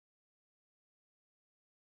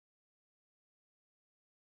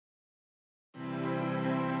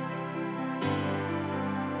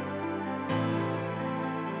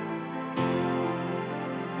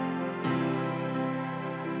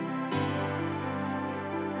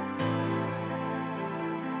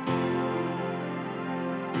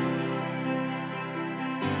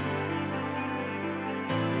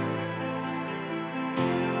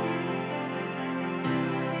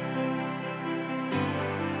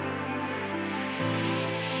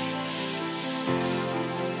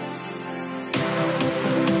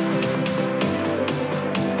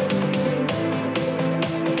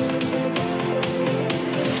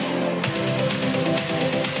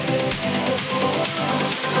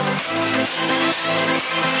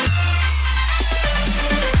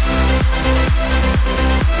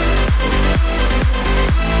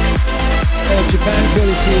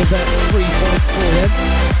that 3-point for him.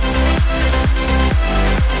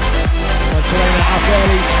 Juantorena up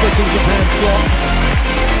early, splitting Japan's block.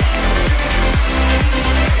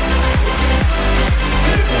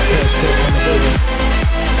 First pick on the ball.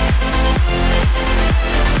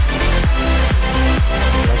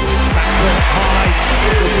 Backward high.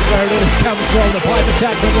 This is where Lewis comes from. The pipe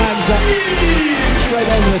attack from Lanza. Straight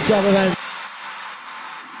over the top of that.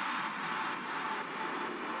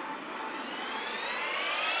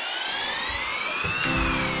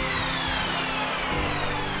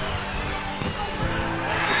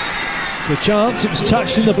 A chance, it was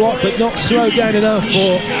touched in the block but not slowed down enough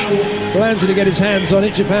for Lanza to get his hands on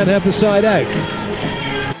it. Japan have the side out.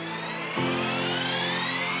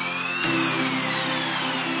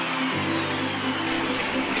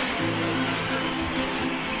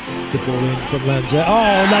 The ball in from Lanza.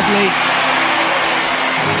 Oh, lovely!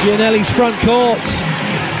 Gianelli's front court.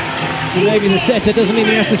 Maybe the setter doesn't mean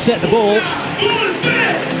he has to set the ball.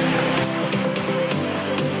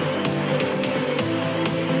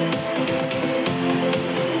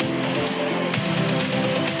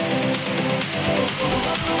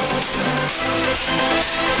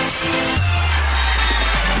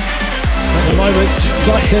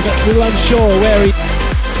 Zaytsev a little unsure where he...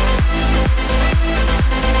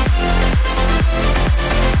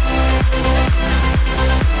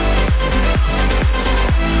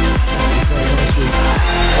 Very nicely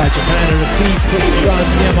by Japan, a repeat quick run.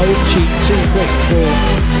 Yuichi too quick for...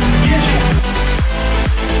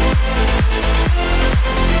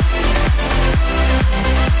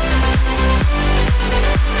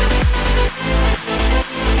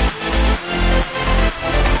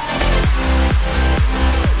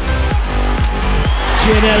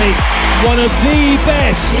 Gianelli, one of the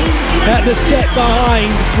best at the set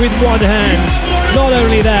behind with one hand. Not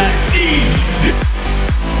only that.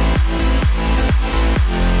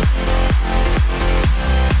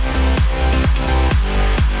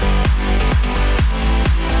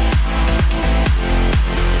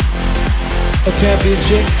 A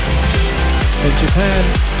championship. And Japan,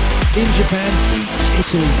 in Japan, beats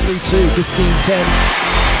Italy 3-2, 15-10.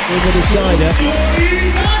 In the decider,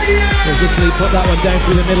 as Italy put that one down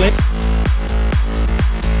through the middle.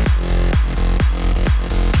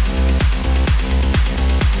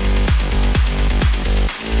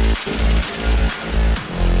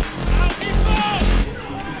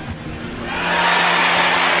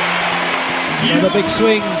 Another big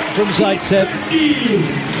swing from Zaytsev.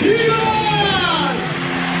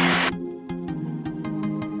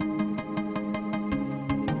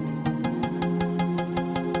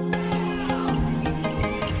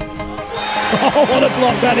 Oh, what a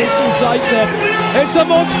block that is from Zaytsev. It's a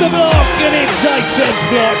monster block, and it's Zaytsev's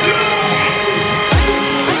block.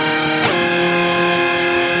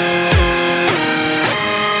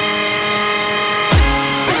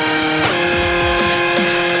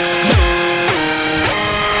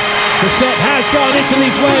 The set has gone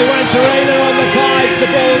Italy's way. Juantorena on the pipe. The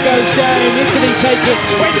ball goes down. Italy take it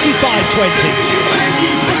 25-20.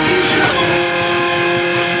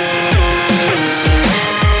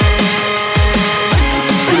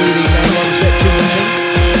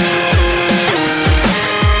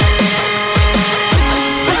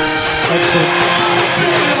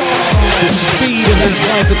 The speed of that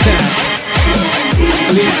pipe attack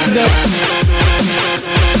leaves no...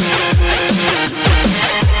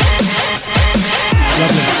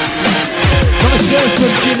 Lovely. Nice serve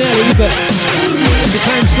from Gianelli, but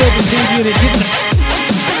Japan serve received and it didn't.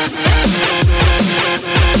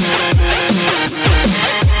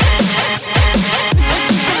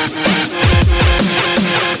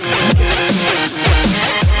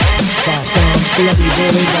 Fast arm, lovely ball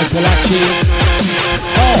in by Polacci.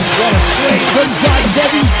 Oh, what a swing from Zaytsev,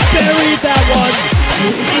 he's buried that one.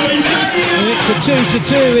 And it's a 2-2,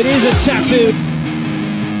 it is a tattoo.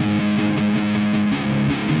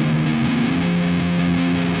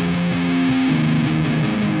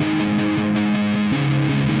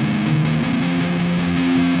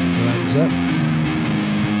 Lanza.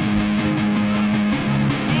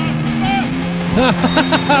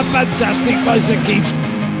 Fantastic by Zakita.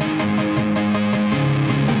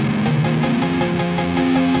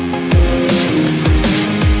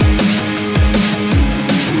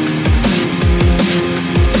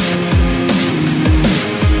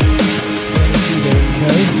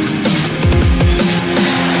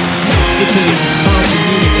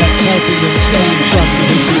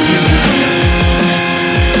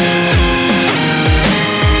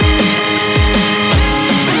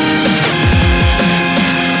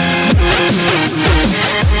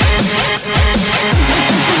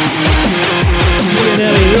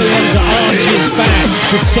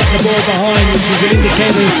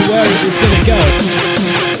 indicator as to where it was going to go.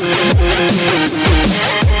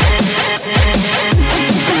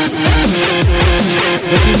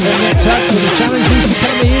 Looking for a net touch, but the challenge needs to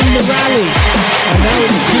come in the rally. And now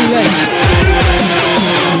it's too late.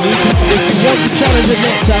 If you want to challenge a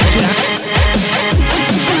net touch, you have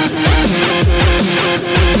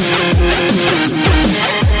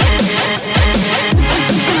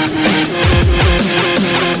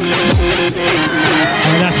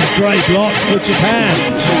and that's a great block for Japan.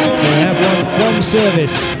 They have one from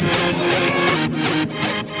service.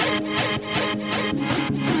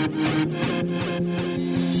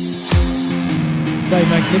 Played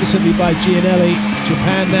magnificently by Gianelli.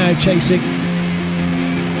 Japan now chasing.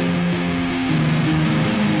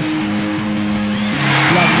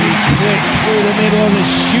 Lovely quick through the middle, the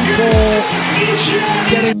shoot ball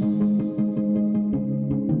getting.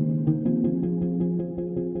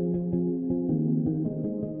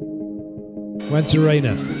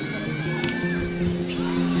 Juantorena.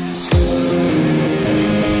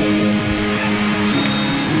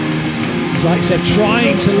 Zaytsev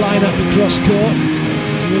trying to line up the cross court.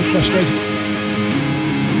 He's a little frustrated.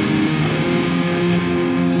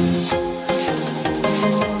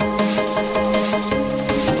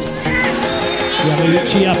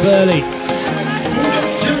 Yuichi up early.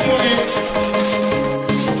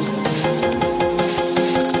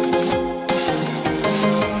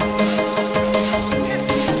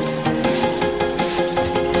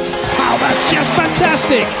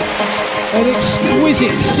 Fantastic! An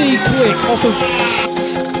exquisite C-quick off of...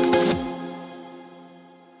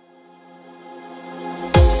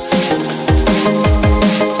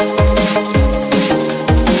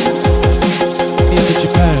 into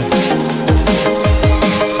Japan.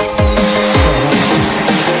 Oh, that's just an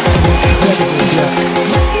incredible block.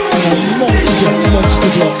 A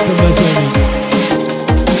monster block from Osmany.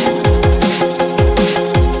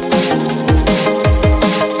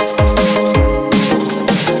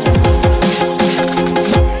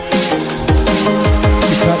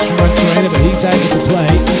 He's able to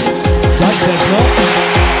play. Zaytsev's not.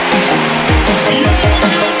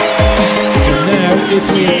 And now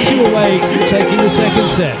Italy are 2 away from taking the second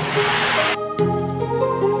set.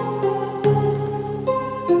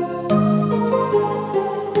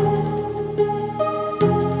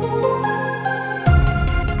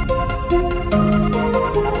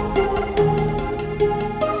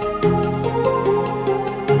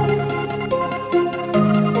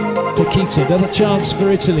 Takita, another chance for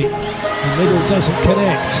Italy. The middle doesn't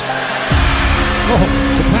connect. Oh,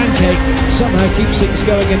 the pancake somehow keeps things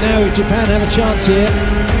going, and now Japan have a chance here.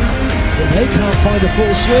 But they can't find a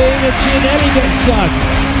full swing, and Gianelli gets dug.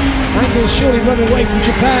 Angle's surely running away from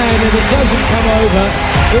Japan, and it doesn't come over.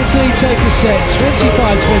 Italy take the set,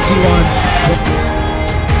 25-21.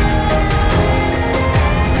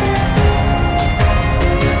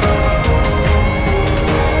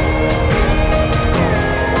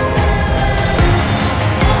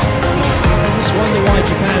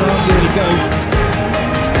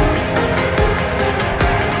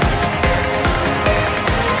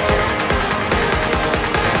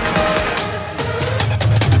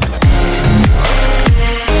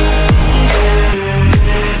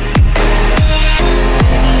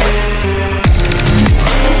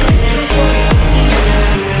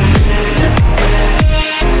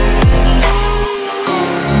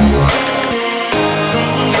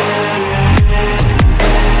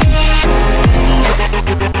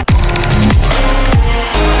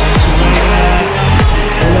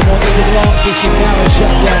 Ishikawa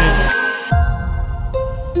shut down.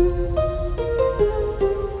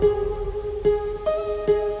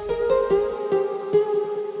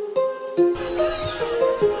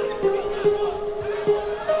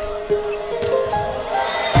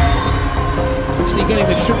 Actually getting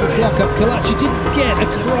the triple block up. Kalachi didn't get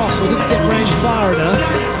across or didn't get round far enough.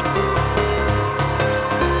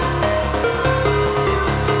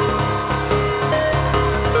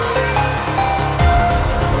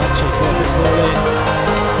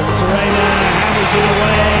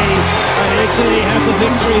 Italy have the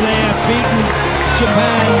victory. They have beaten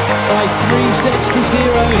Japan by 3 sets to 0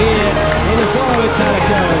 here in the Foro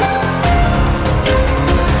Italico.